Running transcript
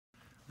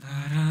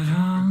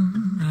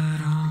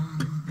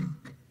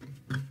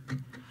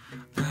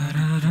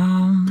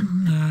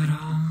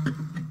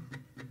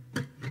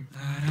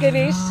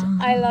Ganesh,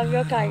 I love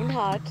your kind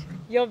heart,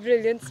 your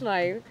brilliant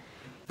smile,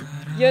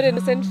 your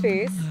innocent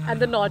face, and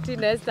the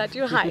naughtiness that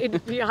you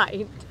hide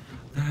behind.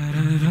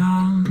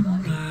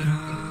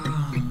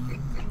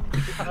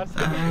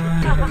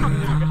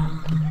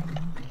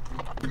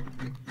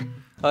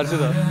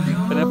 Archita,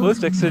 when I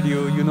first texted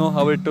you, you know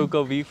how it took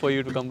a week for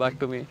you to come back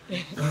to me.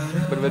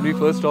 But when we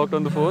first talked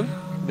on the phone,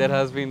 there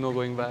has been no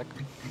going back.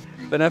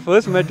 When I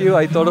first met you,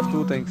 I thought of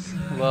two things.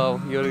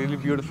 Wow, you're really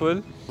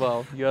beautiful.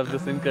 Wow, you have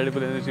this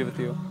incredible energy with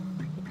you.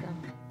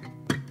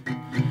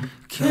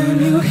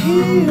 Can you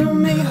hear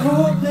me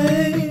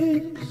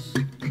hopeless,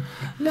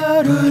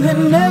 louder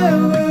than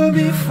ever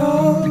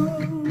before?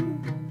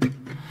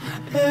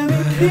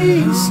 Every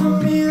piece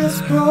of me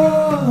that's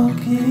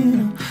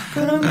broken,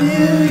 got a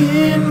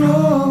million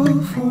more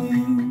for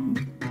you.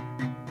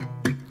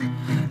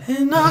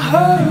 And I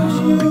heard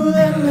you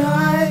that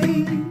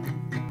night.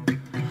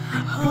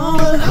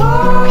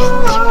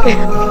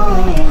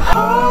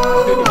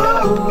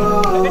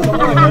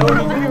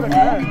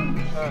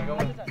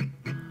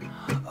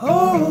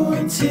 Oh,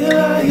 until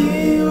I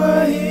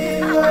hear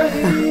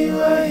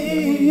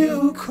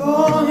you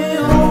calling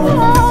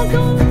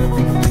home.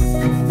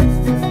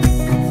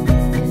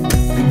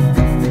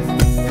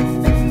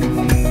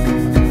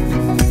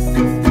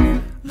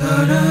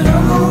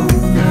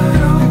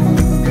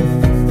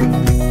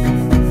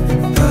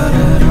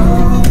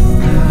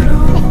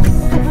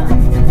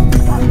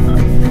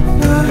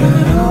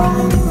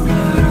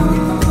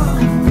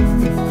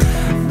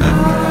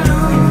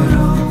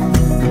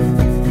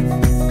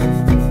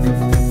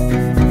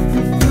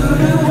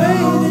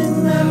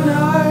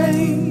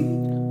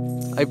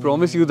 I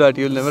promise you that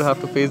you'll never have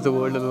to face the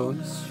world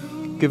alone.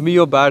 Give me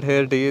your bad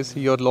hair days,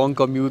 your long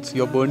commutes,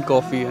 your burnt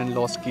coffee and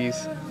lost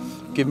keys.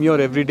 Give me your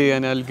everyday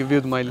and I'll give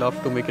you my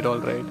love to make it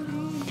alright.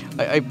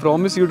 I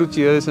promise you to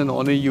cherish and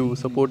honor you,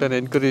 support and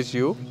encourage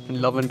you,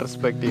 and love and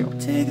respect you.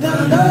 Take the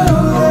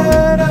love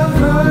that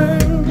I've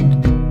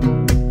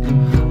earned,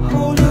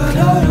 hold it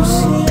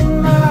close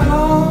in my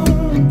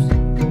arms.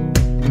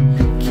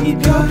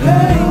 Keep your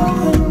pain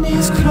when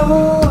it's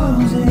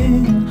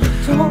closing,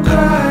 don't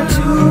cry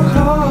too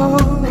hard.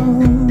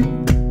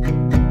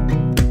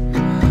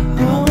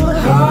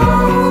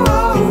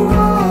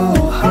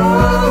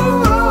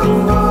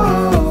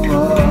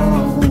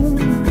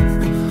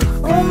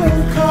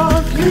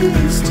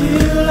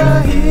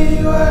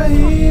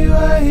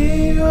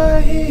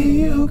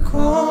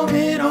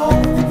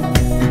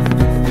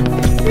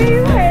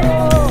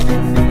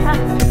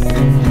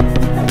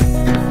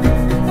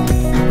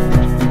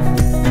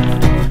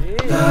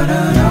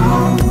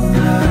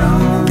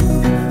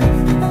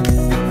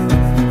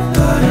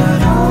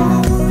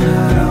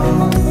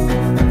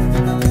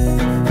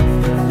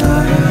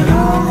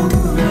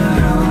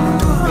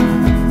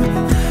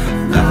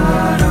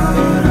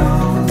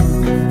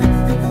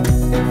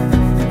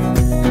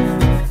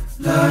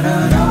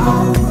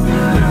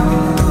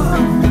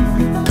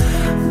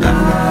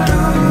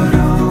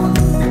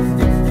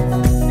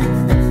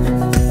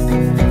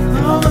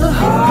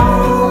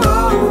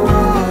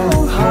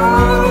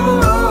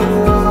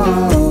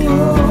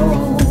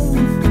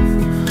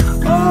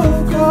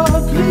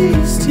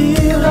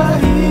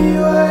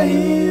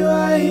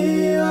 I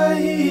hear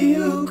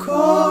you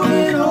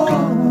coming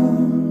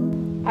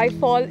home. I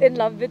fall in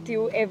love with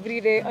you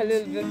every day a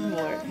little bit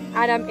more.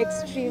 And I'm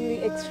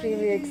extremely,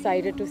 extremely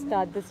excited to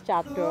start this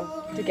chapter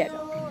together.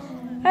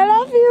 I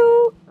love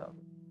you!